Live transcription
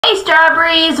Hey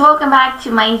strawberries, welcome back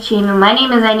to my channel. My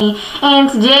name is Annie and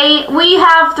today we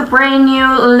have the brand new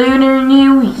Lunar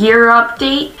New Year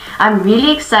update. I'm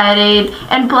really excited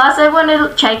and plus I want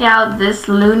to check out this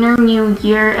Lunar New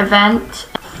Year event.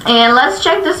 And let's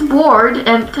check this board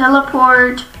and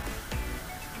teleport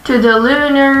to the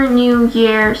Lunar New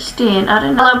Year stand. I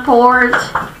don't know. Teleport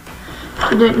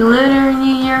to the Lunar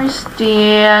New Year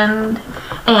stand.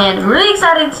 And I'm really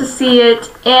excited to see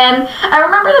it. And I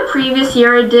remember the previous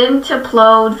year I didn't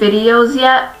upload videos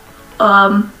yet.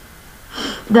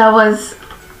 That was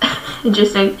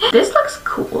interesting. This looks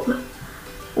cool.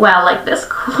 Well, like this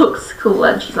looks cool.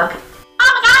 And she's like, oh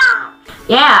my god!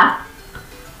 Yeah.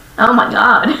 Oh my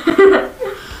god.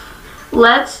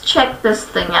 Let's check this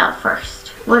thing out first.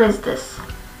 What is this?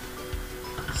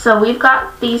 So we've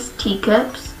got these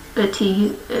teacups.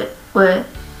 What?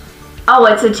 Oh,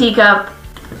 it's a teacup.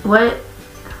 What?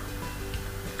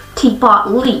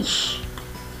 Teapot leash.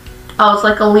 Oh, it's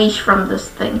like a leash from this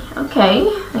thing. Okay,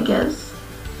 I guess.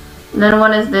 And then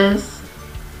what is this?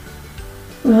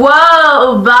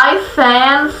 Whoa! By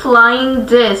fan flying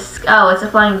disc. Oh, it's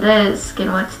a flying disc.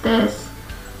 And what's this?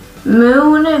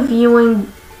 Moon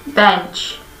viewing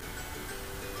bench.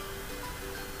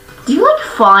 Do you like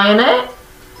fly in it?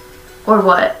 Or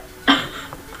what?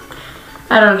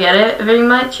 I don't get it very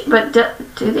much, but do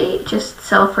they just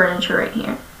sell furniture right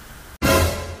here?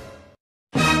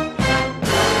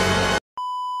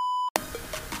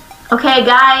 Okay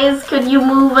guys, could you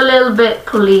move a little bit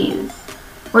please?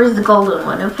 Where's the golden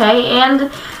one, okay? And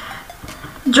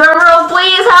drumroll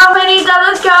please, how many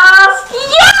does it cost?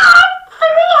 Yeah!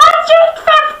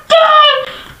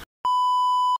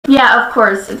 350! Yeah, of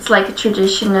course, it's like a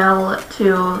traditional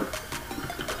to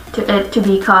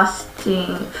be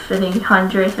costing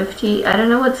 350. I don't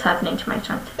know what's happening to my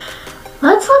tongue.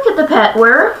 Let's look at the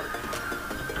petware.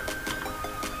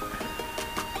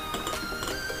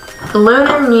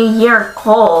 Lunar New Year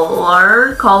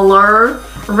color,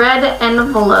 red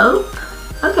envelope.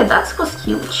 Okay, that's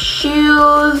cute.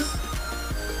 Shoes,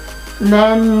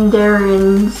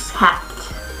 Mandarin's hat,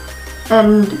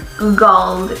 and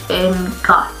gold in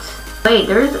cut. Wait,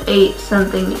 there's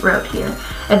something wrote here.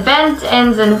 Event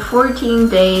ends in 14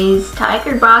 days.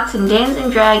 Tiger box and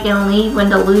dancing dragon leave when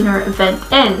the lunar event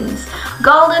ends.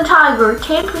 Golden tiger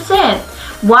 10%.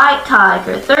 White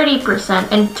tiger 30%.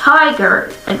 And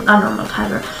tiger, a normal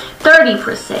tiger,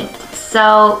 30%.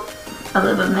 So, a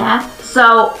little bit of math.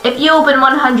 So, if you open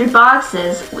 100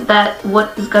 boxes, that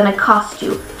what is gonna cost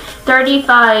you?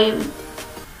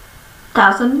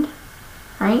 35,000,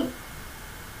 right?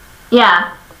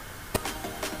 Yeah.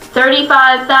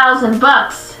 35,000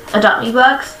 bucks, adopt me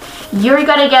bucks. You're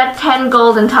gonna get 10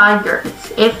 golden tigers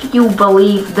if you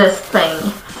believe this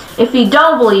thing. If you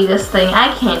don't believe this thing,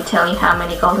 I can't tell you how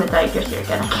many golden tigers you're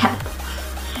gonna get.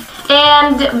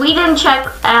 And we didn't check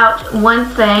out one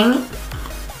thing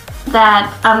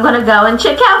that I'm gonna go and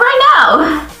check out right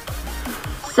now.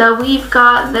 So we've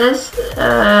got this,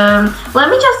 let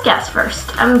me just guess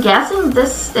first. I'm guessing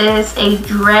this is a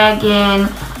dragon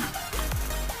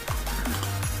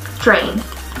train,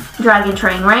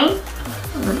 right?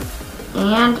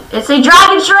 And it's a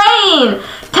dragon train!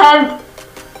 10.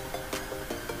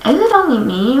 Is it only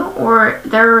me, or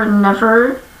there are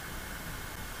never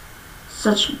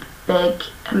such big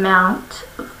amount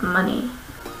of money?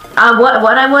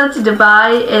 What I wanted to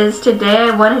buy is today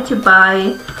I wanted to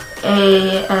buy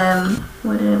a,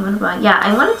 what did I want to buy? Yeah,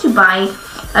 I wanted to buy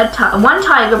one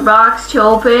tiger box to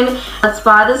open. Let's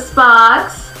buy this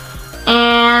box,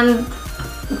 and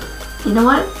you know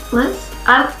what?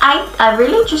 I'm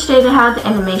really interested in how the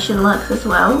animation looks as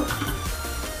well.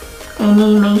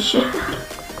 Animation.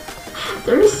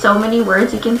 There's so many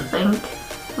words you can think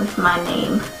with my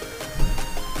name.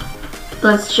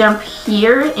 Let's jump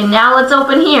here, and now let's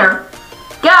open here.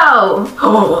 Go!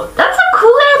 Oh, that's a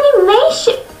cool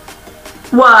animation.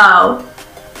 Wow.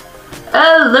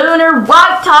 A lunar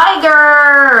white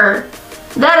tiger.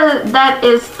 That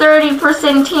is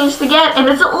 30% chance to get, and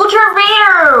it's ultra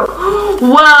rare!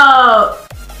 Whoa!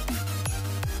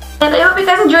 And I hope you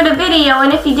guys enjoyed the video,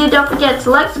 and if you did, don't forget to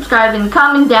like, subscribe, and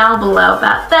comment down below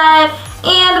about that.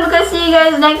 And I'm gonna see you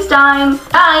guys next time.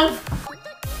 Bye!